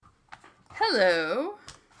Hello.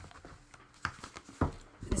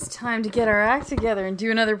 It's time to get our act together and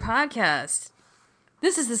do another podcast.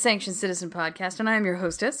 This is the Sanctioned Citizen Podcast, and I am your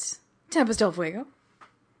hostess, Tempest Del Fuego.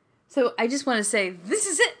 So I just want to say, this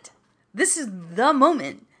is it. This is the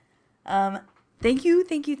moment. Thank you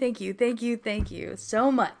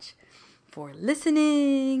so much for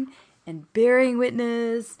listening and bearing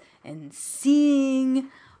witness and seeing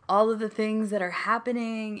all of the things that are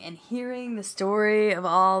happening and hearing the story of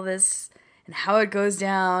all this and how it goes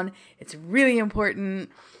down. It's really important.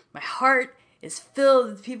 My heart is filled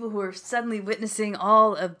with people who are suddenly witnessing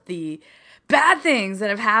all of the bad things that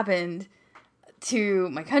have happened to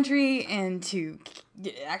my country and to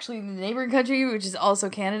actually the neighboring country, which is also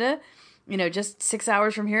Canada. You know, just 6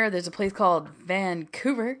 hours from here, there's a place called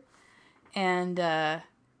Vancouver. And, yeah,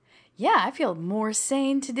 I feel more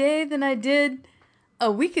sane today than I did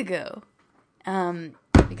a week ago,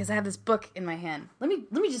 because I have this book in my hand. Let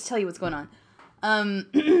me just tell you what's going on.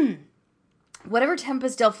 Whatever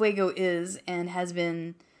Tempest Del Fuego is and has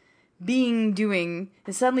been doing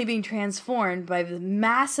is suddenly being transformed by the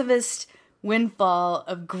massivest windfall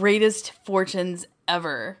of greatest fortunes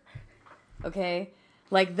ever. Okay?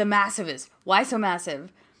 Like the massivest. Why so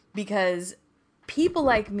massive? Because people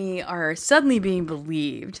like me are suddenly being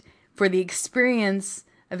believed for the experience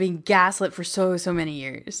of being gaslit for so many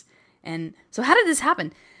years. And so how did this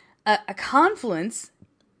happen? A confluence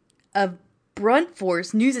of brunt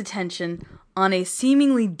force news attention on a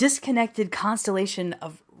seemingly disconnected constellation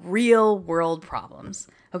of real world problems.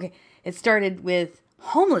 Okay, it started with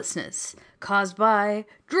homelessness caused by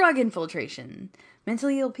drug infiltration.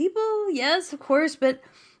 Mentally ill people, yes, of course, but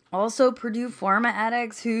also Purdue pharma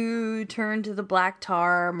addicts who turned to the black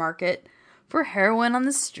tar market for heroin on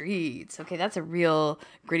the streets. Okay, that's a real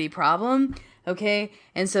gritty problem. Okay,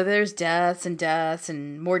 and so there's deaths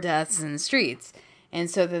and more deaths in the streets.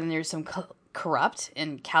 And so then there's some corrupt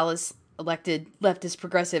and callous elected leftist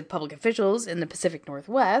progressive public officials in the Pacific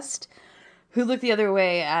Northwest who look the other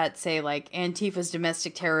way at, say, like Antifa's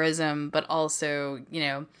domestic terrorism, but also, you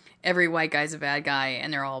know, every white guy's a bad guy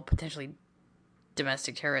and they're all potentially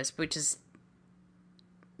domestic terrorists, which is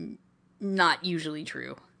not usually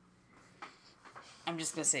true. I'm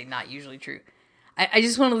just going to say not usually true. I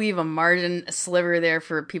just want to leave a sliver there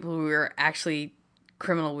for people who are actually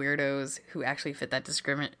criminal weirdos who actually fit that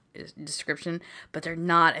description, but they're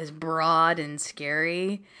not as broad and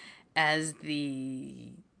scary as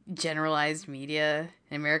the generalized media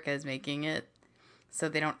in America is making it. So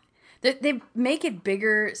they make it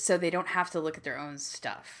bigger so they don't have to look at their own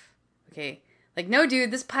stuff. Okay? Like, no,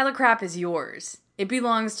 dude, this pile of crap is yours. It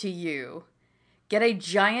belongs to you. Get a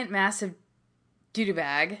giant, massive doo-doo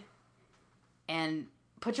bag and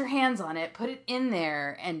put your hands on it, put it in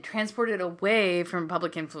there, and transport it away from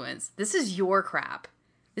public influence. This is your crap.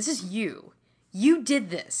 This is you. You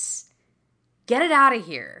did this. Get it out of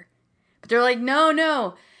here. But they're like,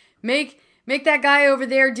 no, make that guy over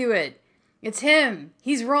there do it. It's him.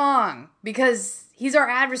 He's wrong because he's our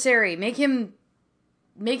adversary. Make him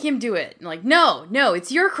do it. And like, no,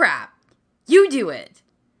 it's your crap. You do it.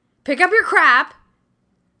 Pick up your crap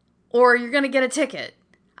or you're going to get a ticket.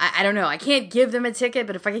 I don't know. I can't give them a ticket,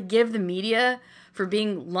 but if I could give the media for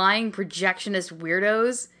being lying projectionist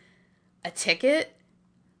weirdos a ticket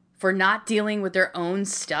for not dealing with their own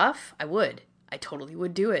stuff, I would. I totally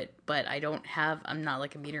would do it, but I'm not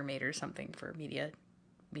like a meter maid or something for media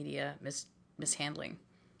mishandling,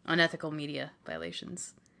 unethical media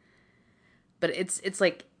violations. But it's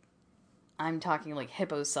like, I'm talking like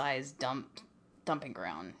hippo-sized dumping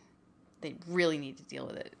ground. They really need to deal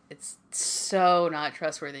with it. It's so not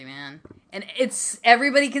trustworthy, man. And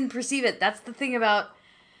everybody can perceive it. That's the thing about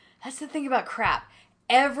crap.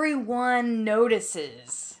 Everyone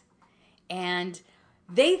notices. And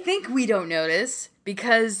they think we don't notice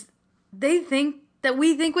because they think that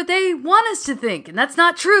we think what they want us to think. And that's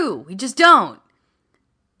not true. We just don't.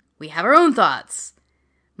 We have our own thoughts.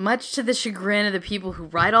 Much to the chagrin of the people who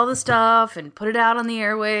write all the stuff and put it out on the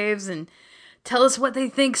airwaves and tell us what they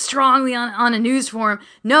think strongly on a news forum.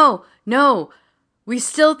 No. We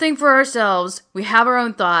still think for ourselves. We have our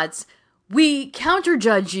own thoughts. We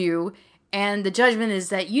counter-judge you, and the judgment is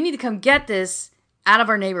that you need to come get this out of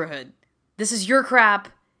our neighborhood. This is your crap.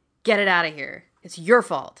 Get it out of here. It's your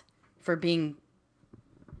fault for being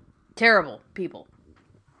terrible people.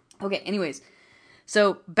 Okay, anyways.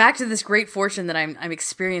 So back to this great fortune that I'm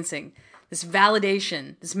experiencing. This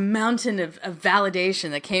validation, this mountain of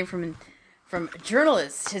validation that came from a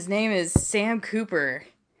journalist. His name is Sam Cooper.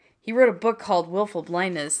 He wrote a book called Wilful,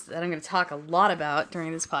 Blindness that I'm going to talk a lot about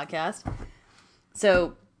during this podcast.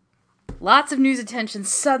 So, lots of news attention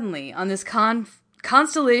suddenly on this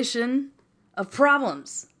constellation of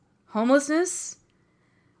problems. Homelessness,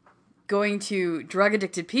 going to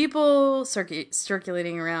drug-addicted people,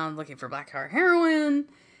 circulating around looking for black tar heroin,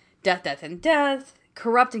 death,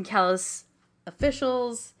 corrupt and callous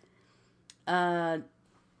officials. Okay,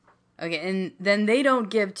 and then they don't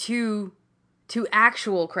give two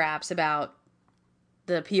actual craps about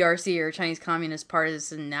the PRC or Chinese Communist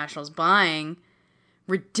Partisan Nationals buying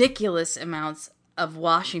ridiculous amounts of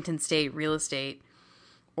Washington State real estate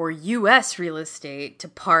or U.S. real estate to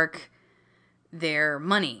park their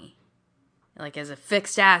money, like as a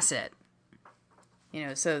fixed asset,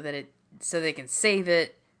 so they can save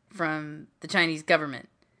it from the Chinese government.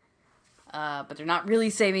 But they're not really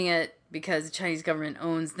saving it because the Chinese government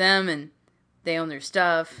owns them and they own their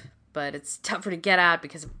stuff, but it's tougher to get at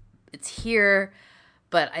because it's here.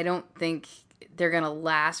 But I don't think they're going to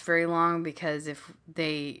last very long, because if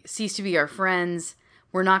they cease to be our friends,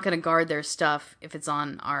 we're not going to guard their stuff if it's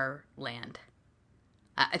on our land.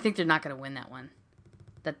 I think they're not going to win that one.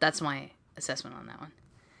 That's my assessment on that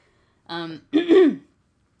one.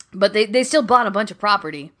 But they still bought a bunch of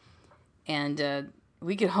property, and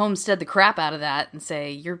we could homestead the crap out of that and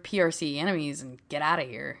say, you're PRC enemies and get out of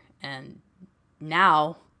here. And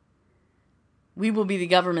now we will be the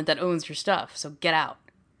government that owns your stuff, so get out.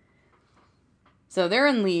 So they're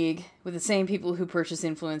in league with the same people who purchase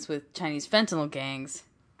influence with Chinese fentanyl gangs,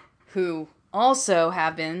 who also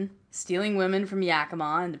have been stealing women from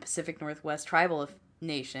Yakima and the Pacific Northwest tribal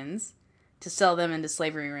nations to sell them into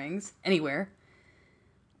slavery rings anywhere,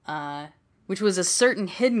 which was a certain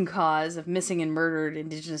hidden cause of missing and murdered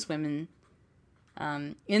Indigenous women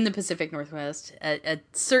in the Pacific Northwest, a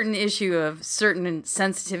certain issue of certain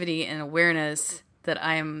sensitivity and awareness that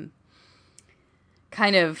I am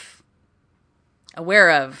kind of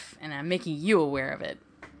aware of, and I'm making you aware of it.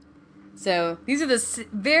 So these are the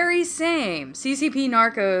very same CCP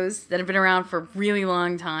narcos that have been around for a really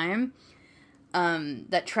long time,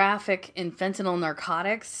 that traffic in fentanyl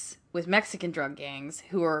narcotics with Mexican drug gangs,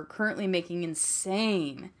 who are currently making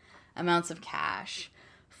insane amounts of cash,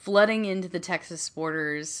 flooding into the Texas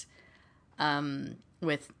borders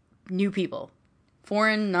with new people,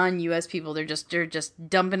 foreign, non-U.S. people. They're just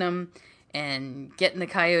dumping them and getting the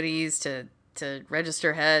coyotes to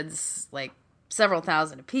register heads, like several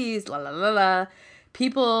thousand apiece,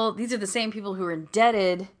 People, these are the same people who are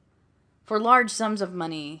indebted for large sums of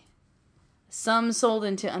money, some sold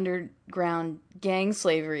into underground gang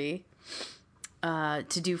slavery to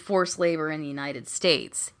do forced labor in the United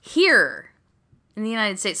States. Here, in the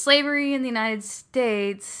United States, slavery in the United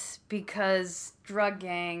States, because drug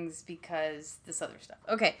gangs, because this other stuff.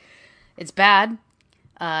 Okay, it's bad.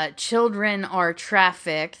 Children are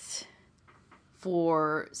trafficked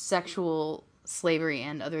for sexual slavery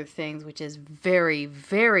and other things, which is very,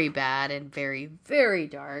 very bad and very, very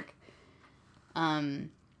dark.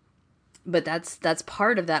 But that's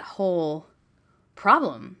part of that whole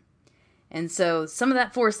problem. And so some of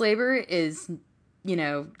that forced labor is,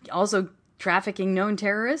 also trafficking known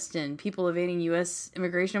terrorists and people evading U.S.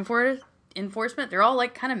 immigration enforcement. They're all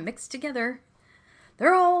kind of mixed together.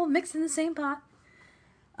 They're all mixed in the same pot.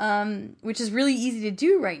 Which is really easy to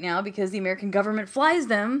do right now because the American government flies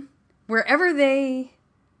them wherever they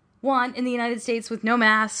want in the United States with no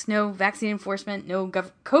masks, no vaccine enforcement, no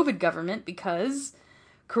COVID government, because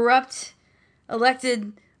corrupt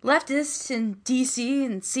elected leftists in D.C.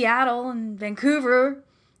 and Seattle and Vancouver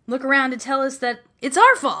look around to tell us that it's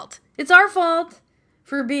our fault. It's our fault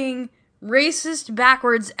for being racist,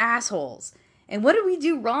 backwards assholes. And what did we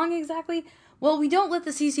do wrong exactly? Well, we don't let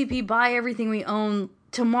the CCP buy everything we own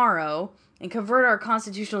tomorrow and convert our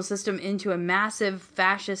constitutional system into a massive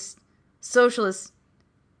fascist, socialist,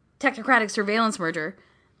 technocratic surveillance merger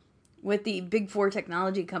with the big four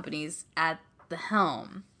technology companies at the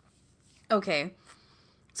helm. Okay,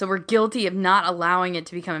 so we're guilty of not allowing it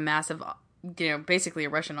to become a massive, basically a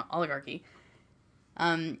Russian oligarchy.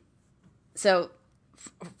 So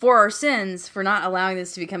for our sins, for not allowing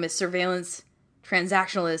this to become a surveillance,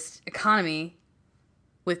 transactionalist economy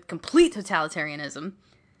with complete totalitarianism,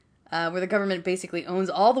 where the government basically owns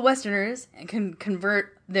all the Westerners and can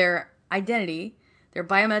convert their identity, their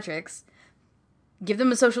biometrics, give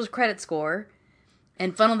them a social credit score,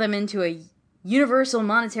 and funnel them into a universal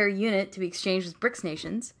monetary unit to be exchanged with BRICS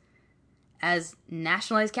nations as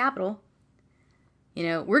nationalized capital.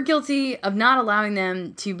 We're guilty of not allowing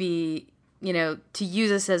them to be, to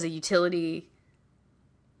use us as a utility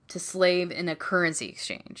to slave in a currency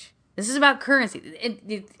exchange. This is about currency.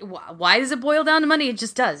 Why does it boil down to money? It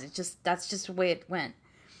just does. That's just the way it went.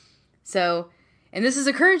 So, and this is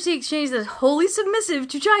a currency exchange that's wholly submissive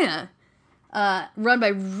to China, run by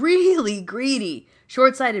really greedy,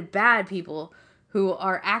 short-sighted, bad people who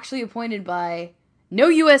are actually appointed by no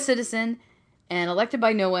U.S. citizen and elected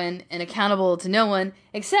by no one and accountable to no one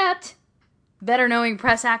except better-knowing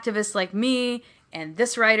press activists like me and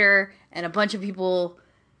this writer and a bunch of people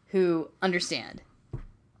who understand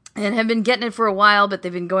and have been getting it for a while, but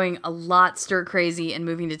they've been going a lot stir-crazy and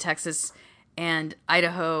moving to Texas and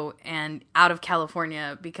Idaho and out of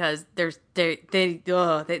California because it's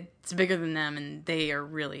bigger than them and they are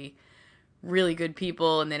really, really good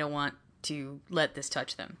people and they don't want to let this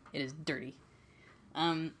touch them. It is dirty.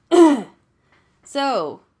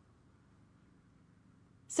 So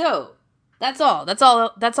that's all.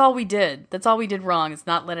 That's all we did. That's all we did wrong. Is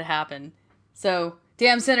not let it happen. So,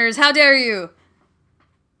 damn sinners, how dare you?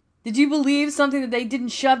 Did you believe something that they didn't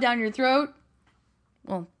shove down your throat?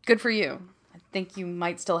 Well, good for you. I think you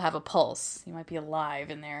might still have a pulse. You might be alive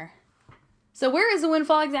in there. So where is the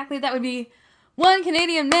windfall exactly? That would be one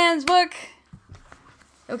Canadian man's book.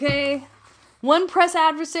 Okay. One press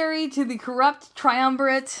adversary to the corrupt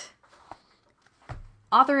triumvirate.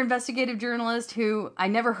 Author, investigative journalist who I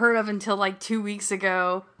never heard of until like 2 weeks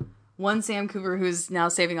ago. One Sam Cooper who's now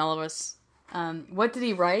saving all of us. What did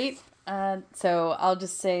he write? So I'll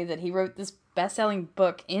just say that he wrote this best-selling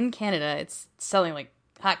book in Canada. It's selling like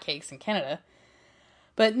hotcakes in Canada.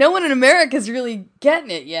 But no one in America is really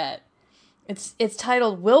getting it yet. It's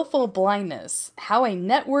titled Wilful, Blindness: How a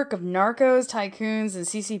Network of Narcos, Tycoons, and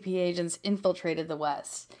CCP Agents Infiltrated the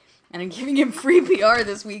West. And I'm giving him free PR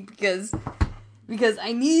this week because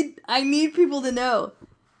I need people to know.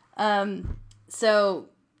 So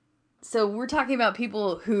we're talking about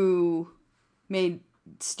people who made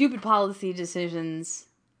stupid policy decisions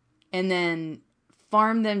and then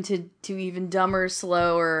farmed them to even dumber,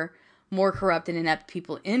 slower, more corrupt and inept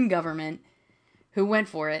people in government who went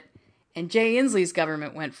for it. And Jay Inslee's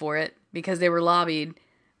government went for it because they were lobbied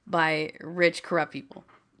by rich, corrupt people.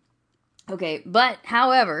 Okay, but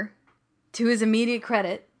however, to his immediate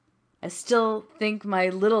credit, I still think my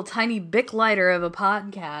little tiny Bic lighter of a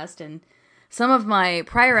podcast and some of my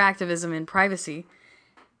prior activism in privacy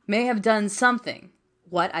may have done something.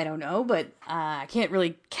 What? I don't know, but I can't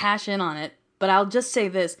really cash in on it. But I'll just say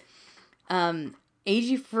this.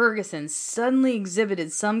 A.G. Ferguson suddenly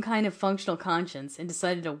exhibited some kind of functional conscience and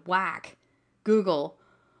decided to whack Google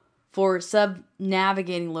for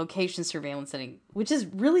sub-navigating location surveillance setting, which has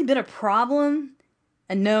really been a problem,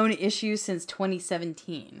 a known issue since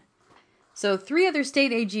 2017. So 3 other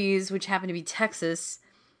state AGs, which happen to be Texas,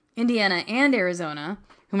 Indiana, and Arizona,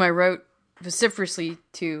 whom I wrote vociferously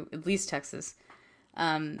to at least Texas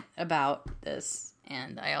about this,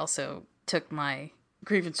 and I also took my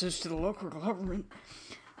grievances to the local government.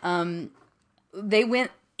 They went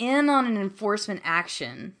in on an enforcement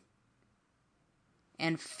action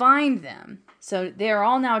and fined them. So they are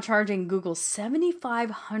all now charging Google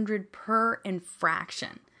 $7,500 per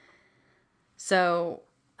infraction. So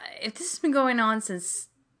if this has been going on since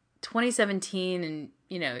 2017 and,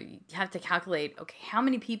 you have to calculate, okay, how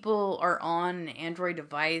many people are on an Android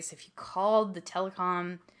device? If you called the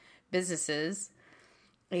telecom businesses,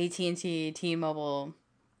 AT&T, T-Mobile,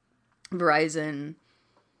 Verizon,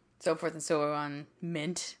 so forth and so on,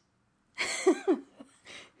 Mint,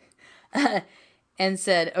 and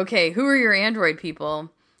said, okay, who are your Android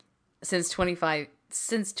people since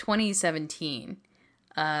 2017?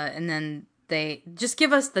 And then they just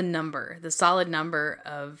give us the number, the solid number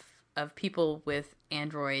of people with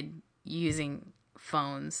Android using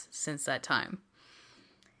phones since that time.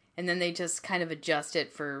 And then they just kind of adjust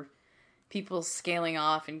it for people scaling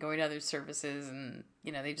off and going to other services, and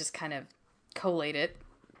they just kind of collate it.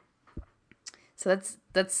 So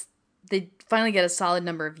that's they finally get a solid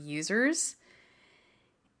number of users,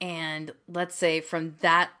 and let's say from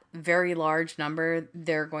that very large number,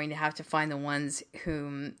 they're going to have to find the ones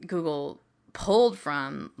whom Google pulled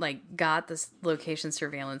from, like got this location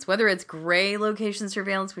surveillance, whether it's gray location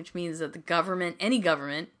surveillance, which means that the government, any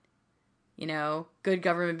government, good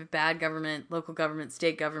government, bad government, local government,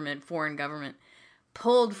 state government, foreign government,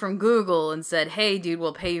 pulled from Google and said, hey, dude,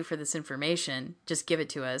 we'll pay you for this information. Just give it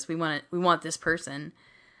to us. We want it. We want this person.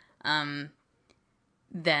 Then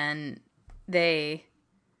they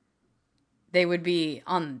would be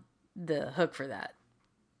on the hook for that.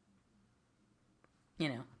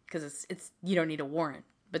 Because it's you don't need a warrant.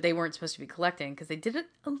 But they weren't supposed to be collecting because they did it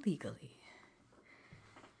illegally.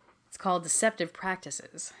 It's called deceptive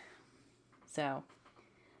practices. So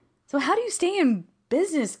how do you stay in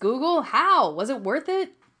business, Google? How? Was it worth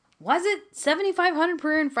it? Was it $7,500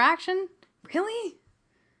 per infraction? Really?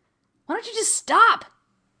 Why don't you just stop?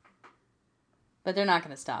 But they're not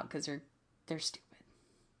going to stop because they're stupid.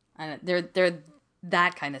 They're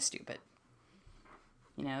that kind of stupid.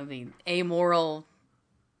 the amoral,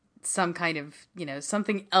 some kind of,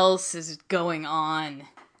 something else is going on,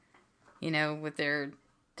 with their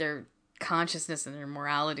consciousness and their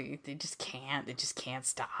morality. They just can't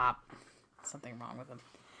stop. Something wrong with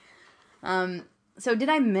them. So did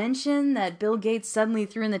I mention that Bill Gates suddenly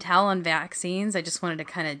threw in the towel on vaccines? I just wanted to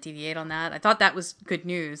kind of deviate on that. I thought that was good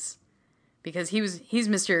news because he's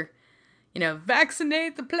Mr.,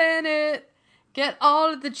 vaccinate the planet, get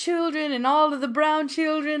all of the children and all of the brown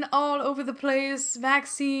children all over the place,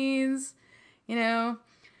 vaccines,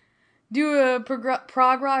 do a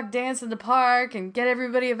prog rock dance in the park and get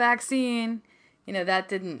everybody a vaccine.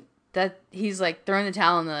 He's like throwing the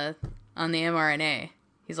towel on the mRNA.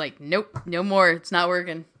 He's like, nope, no more. It's not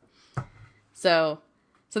working. So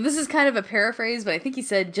this is kind of a paraphrase, but I think he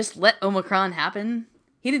said, just let Omicron happen.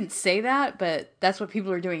 He didn't say that, but that's what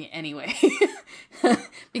people are doing anyway.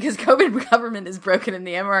 Because COVID government is broken and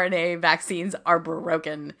the mRNA vaccines are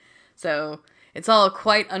broken. So it's all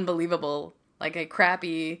quite unbelievable. Like a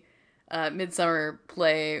crappy midsummer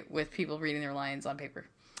play with people reading their lines on paper.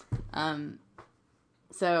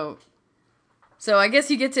 So I guess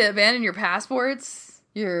you get to abandon your passports.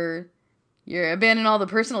 You're abandon all the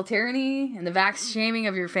personal tyranny and the vax shaming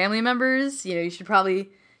of your family members. You should probably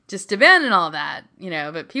just abandon all that,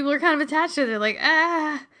 but people are kind of attached to it. They're like,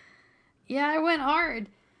 yeah, I went hard.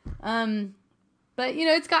 But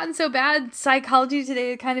it's gotten so bad. Psychology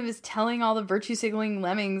today kind of is telling all the virtue signaling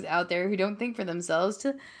lemmings out there who don't think for themselves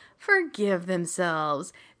to forgive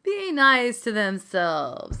themselves, be nice to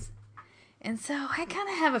themselves. And so I kind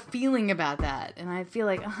of have a feeling about that. And I feel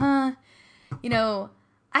like,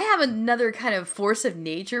 I have another kind of force of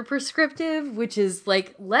nature prescriptive, which is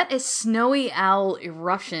like, let a snowy owl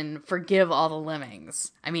eruption forgive all the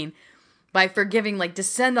lemmings. I mean, by forgiving, like,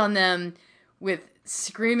 descend on them with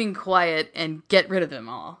screaming quiet and get rid of them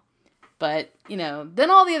all. But, then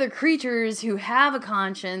all the other creatures who have a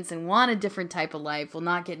conscience and want a different type of life will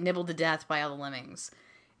not get nibbled to death by all the lemmings.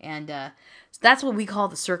 And so that's what we call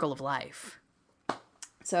the circle of life.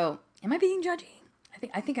 So, am I being judgy?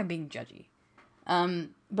 I think I'm being judgy.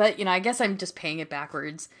 But, I guess I'm just paying it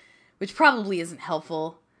backwards, which probably isn't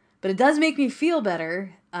helpful, but it does make me feel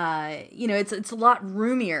better. It's a lot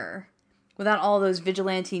roomier without all those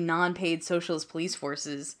vigilante, non-paid socialist police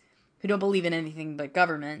forces who don't believe in anything but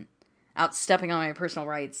government, out stepping on my personal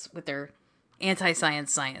rights with their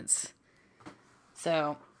anti-science science.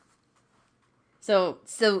 So,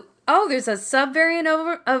 there's a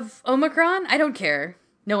subvariant of Omicron? I don't care.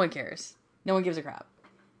 No one cares. No one gives a crap.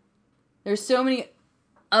 There's so many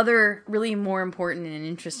other really more important and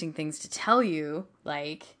interesting things to tell you,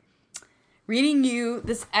 like reading you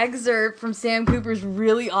this excerpt from Sam Cooper's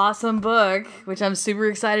really awesome book, which I'm super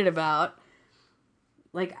excited about.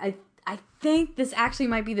 Like, I think this actually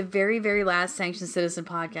might be the very, very last Sanctioned Citizen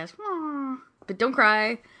podcast. But don't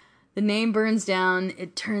cry. The name burns down,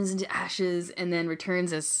 it turns into ashes, and then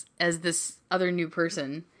returns as this other new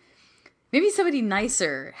person. Maybe somebody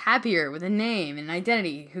nicer, happier, with a name and an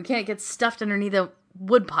identity, who can't get stuffed underneath a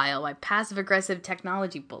woodpile by passive-aggressive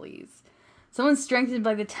technology bullies. Someone strengthened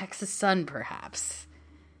by the Texas sun, perhaps.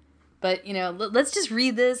 But, let's just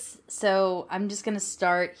read this. So I'm just going to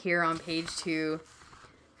start here on page 2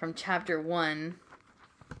 from chapter 1,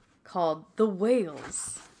 called The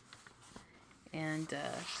Whales. And,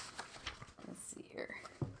 let's see here.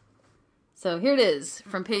 So here it is,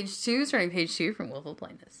 from page 2, starting page 2 from Wilful,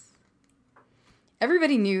 Blindness.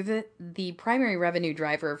 Everybody knew that the primary revenue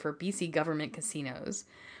driver for BC government casinos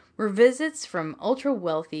were visits from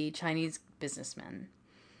ultra-wealthy Chinese businessmen.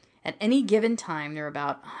 At any given time, there were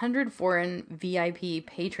about 100 foreign VIP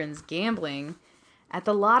patrons gambling at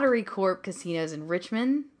the Lottery Corp casinos in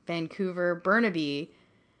Richmond, Vancouver, Burnaby,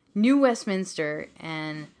 New Westminster,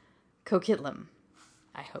 and Coquitlam.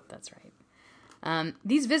 I hope that's right.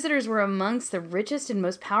 These visitors were amongst the richest and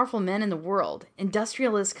most powerful men in the world,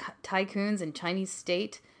 industrialist tycoons and Chinese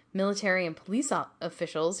state, military, and police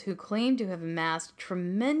officials who claimed to have amassed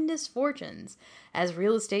tremendous fortunes as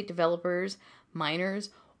real estate developers, miners,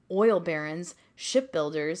 oil barons,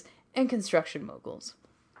 shipbuilders, and construction moguls.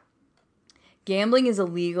 Gambling is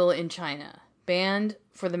illegal in China, banned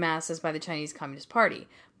for the masses by the Chinese Communist Party,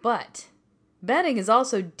 but betting is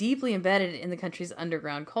also deeply embedded in the country's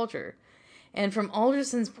underground culture. And from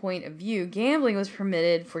Alderson's point of view, gambling was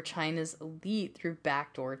permitted for China's elite through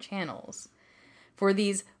backdoor channels. For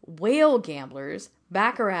these whale gamblers,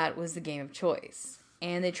 baccarat was the game of choice,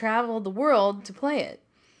 and they traveled the world to play it.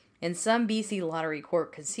 In some BC Lottery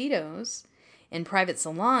Corp casinos, in private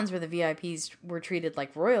salons where the VIPs were treated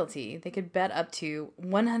like royalty, they could bet up to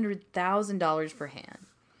 $100,000 per hand.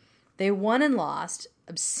 They won and lost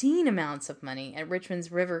obscene amounts of money at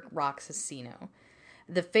Richmond's River Rock Casino,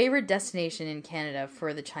 the favorite destination in Canada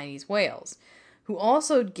for the Chinese whales, who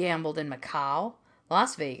also gambled in Macau,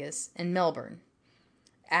 Las Vegas, and Melbourne.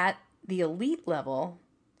 At the elite level,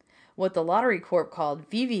 what the Lottery Corp called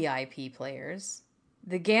VVIP players,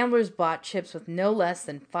 the gamblers bought chips with no less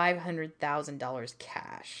than $500,000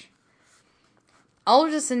 cash.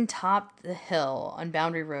 Alderson topped the hill on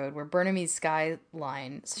Boundary Road where Burnaby's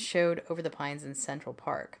skyline showed over the pines in Central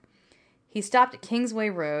Park. He stopped at Kingsway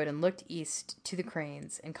Road and looked east to the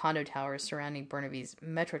cranes and condo towers surrounding Burnaby's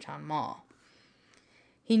Metrotown Mall.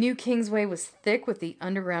 He knew Kingsway was thick with the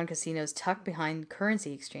underground casinos tucked behind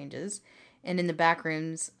currency exchanges and in the back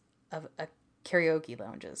rooms of karaoke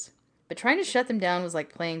lounges. But trying to shut them down was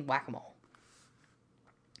like playing whack-a-mole.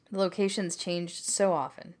 The locations changed so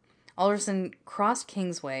often. Alderson crossed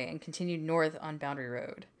Kingsway and continued north on Boundary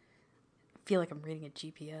Road. I feel like I'm reading a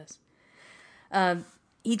GPS.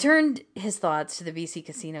 He turned his thoughts to the BC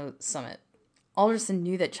Casino Summit. Alderson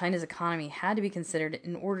knew that China's economy had to be considered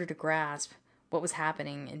in order to grasp what was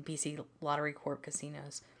happening in BC Lottery Corp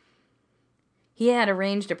casinos. He had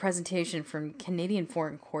arranged a presentation from Canadian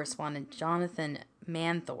foreign correspondent Jonathan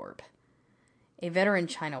Manthorpe, a veteran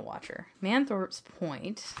China watcher. Manthorpe's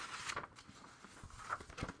point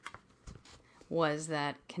was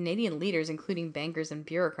that Canadian leaders, including bankers and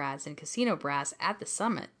bureaucrats and casino brass at the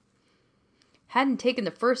summit, hadn't taken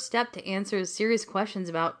the first step to answer serious questions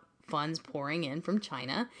about funds pouring in from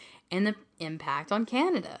China and the impact on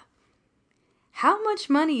Canada. How much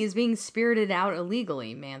money is being spirited out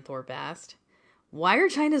illegally, Manthorpe asked. Why are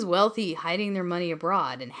China's wealthy hiding their money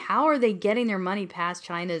abroad, and how are they getting their money past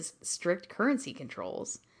China's strict currency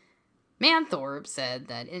controls? Manthorpe said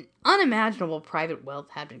that an unimaginable private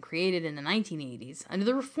wealth had been created in the 1980s under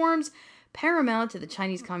the reforms paramount to the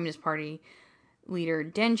Chinese Communist Party leader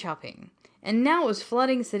Deng Xiaoping, and now it was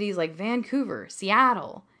flooding cities like Vancouver,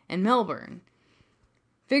 Seattle, and Melbourne.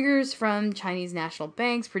 Figures from Chinese national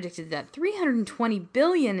banks predicted that $320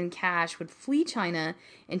 billion in cash would flee China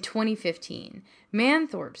in 2015,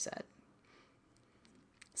 Manthorpe said.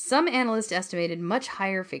 Some analysts estimated much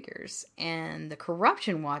higher figures, and the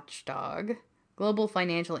corruption watchdog, Global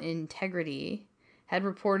Financial Integrity, had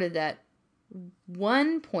reported that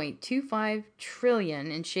 $1.25 trillion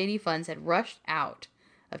in shady funds had rushed out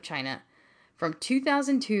of China from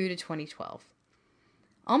 2002 to 2012.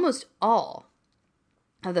 Almost all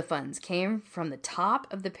of the funds came from the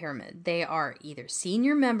top of the pyramid. They are either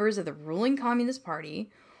senior members of the ruling Communist Party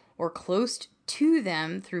or close to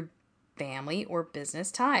them through family or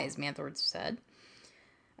business ties, Manthorpe said.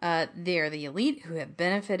 They are the elite who have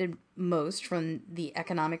benefited most from the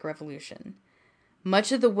economic revolution.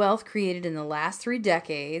 Much of the wealth created in the last 3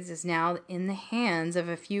 decades is now in the hands of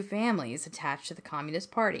a few families attached to the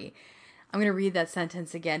Communist Party. I'm going to read that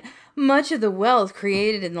sentence again. Much of the wealth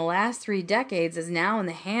created in the last 3 decades is now in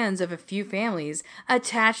the hands of a few families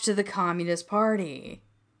attached to the Communist Party.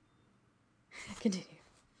 Continue.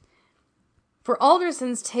 For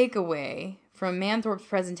Alderson's takeaway from Manthorpe's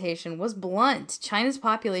presentation was blunt. China's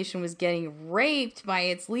population was getting raped by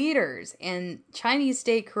its leaders, and Chinese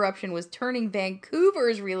state corruption was turning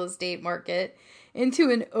Vancouver's real estate market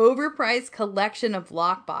into an overpriced collection of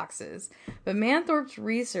lockboxes. But Manthorpe's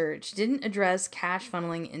research didn't address cash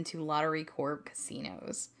funneling into Lottery Corp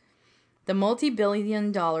casinos. The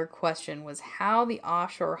multi-billion-dollar question was how the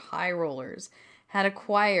offshore high rollers had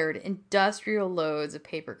acquired industrial loads of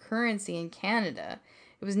paper currency in Canada.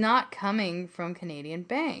 It was not coming from Canadian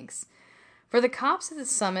banks. For the cops at the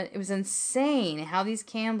summit, it was insane how these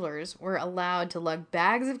gamblers were allowed to lug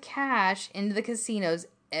bags of cash into the casinos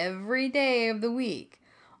every day of the week.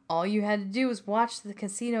 All you had to do was watch the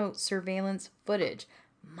casino surveillance footage.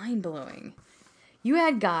 Mind-blowing. You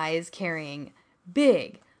had guys carrying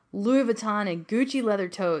big Louis Vuitton and Gucci leather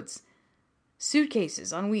totes,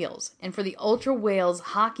 suitcases on wheels, and for the Ultra Whales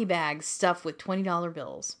hockey bags stuffed with $20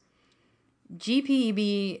 bills.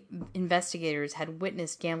 GPEB investigators had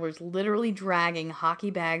witnessed gamblers literally dragging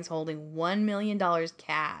hockey bags holding $1 million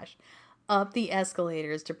cash up the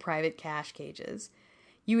escalators to private cash cages.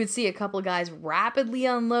 You would see a couple of guys rapidly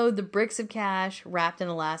unload the bricks of cash wrapped in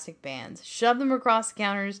elastic bands, shove them across the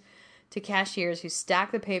counters to cashiers who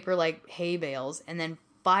stacked the paper like hay bales, and then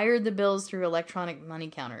fired the bills through electronic money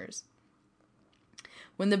counters.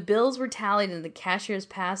 When the bills were tallied and the cashiers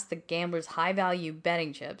passed the gamblers' high-value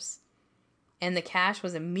betting chips, and the cash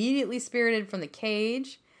was immediately spirited from the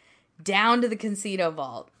cage down to the casino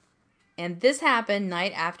vault. And this happened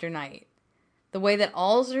night after night. The way that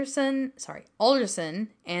Alderson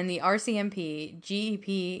and the RCMP,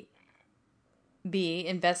 GEPB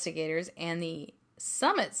investigators and the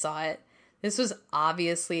summit saw it, This was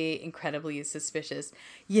obviously incredibly suspicious.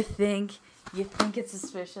 You think it's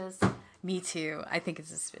suspicious? Me too. I think it's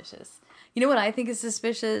suspicious. You know what I think is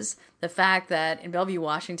suspicious? The fact that in Bellevue,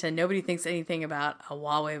 Washington, nobody thinks anything about a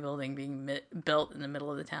Huawei building being built in the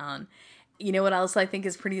middle of the town. You know what else I think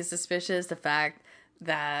is pretty suspicious? The fact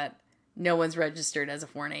that no one's registered as a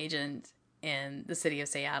foreign agent in the city of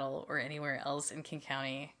Seattle or anywhere else in King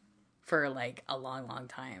County for like a long, long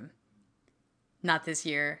time. Not this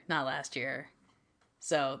year, not last year.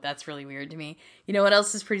 So that's really weird to me. You know what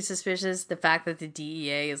else is pretty suspicious? The fact that the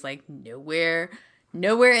DEA is like nowhere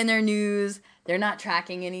in their news. They're not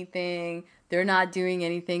tracking anything. They're not doing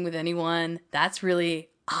anything with anyone. That's really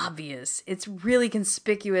obvious. It's really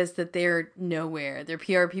conspicuous that they're nowhere. Their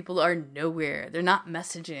PR people are nowhere. They're not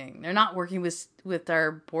messaging. They're not working with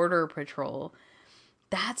our border patrol.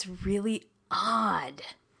 That's really odd.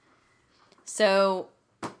 So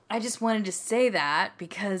I just wanted to say that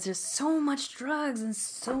because there's so much drugs and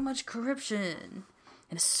so much corruption.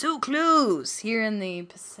 And it's so close here in the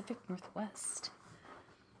Pacific Northwest.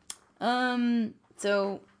 So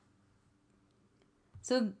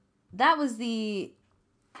that was the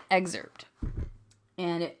excerpt.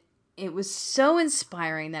 And it was so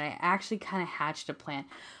inspiring that I actually kind of hatched a plan.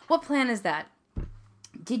 What plan is that?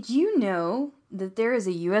 Did you know that there is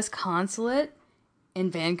a U.S. consulate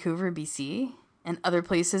in Vancouver, BC, and other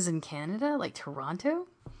places in Canada, like Toronto?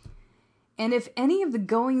 And if any of the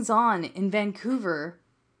goings-on in Vancouver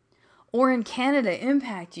or in Canada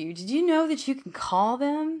impact you, did you know that you can call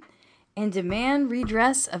them and demand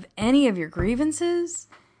redress of any of your grievances?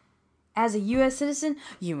 As a U.S. citizen,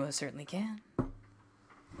 you most certainly can.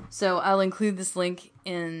 So I'll include this link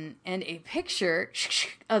and a picture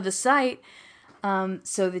of the site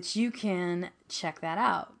so that you can check that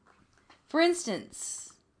out. For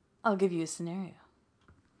instance, I'll give you a scenario.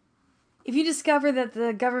 If you discover that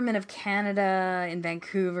the government of Canada in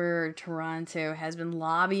Vancouver or Toronto has been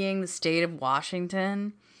lobbying the state of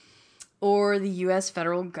Washington or the U.S.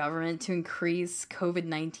 federal government to increase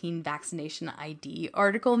COVID-19 vaccination ID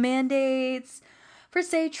article mandates for,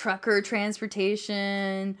 say, trucker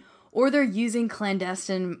transportation, or they're using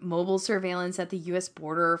clandestine mobile surveillance at the U.S.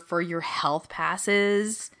 border for your health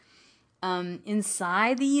passes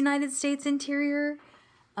inside the United States interior,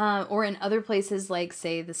 or in other places like,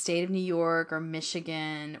 say, the state of New York or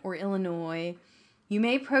Michigan or Illinois, you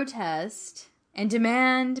may protest and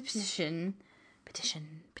demand petition,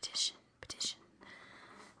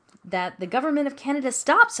 that the government of Canada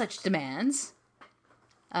stop such demands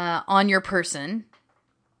on your person.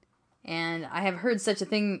 And I have heard such a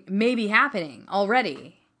thing may be happening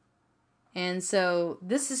already. And so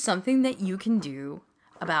this is something that you can do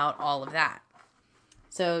about all of that.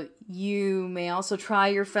 So you may also try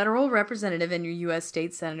your federal representative and your U.S.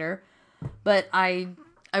 state senator. But I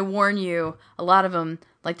warn you, a lot of them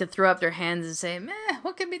like to throw up their hands and say,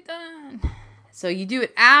 what can be done? So you do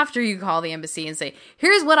it after you call the embassy and say,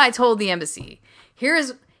 here's what I told the embassy.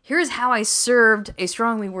 Here's how I served a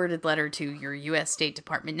strongly worded letter to your U.S. State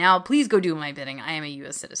Department. Now, please go do my bidding. I am a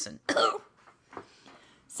U.S. citizen.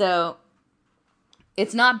 So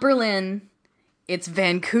it's not Berlin. It's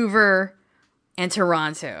Vancouver and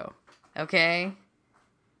Toronto. Okay?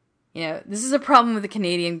 You know, this is a problem with the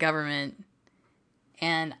Canadian government.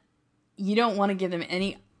 And you don't want to give them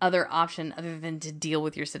any other option other than to deal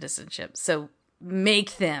with your citizenship. So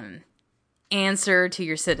make them answer to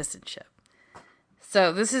your citizenship.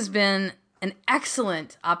 So this has been an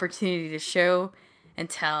excellent opportunity to show and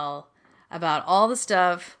tell about all the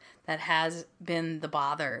stuff that has been the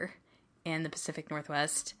bother in the Pacific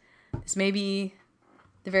Northwest. This may be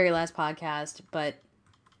the very last podcast, but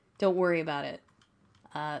don't worry about it.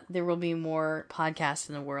 There will be more podcasts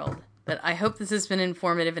in the world. But I hope this has been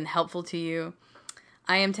informative and helpful to you.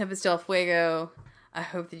 I am Tempest del Fuego. I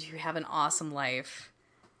hope that you have an awesome life.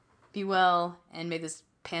 Be well, and may this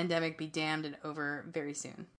pandemic be damned and over very soon.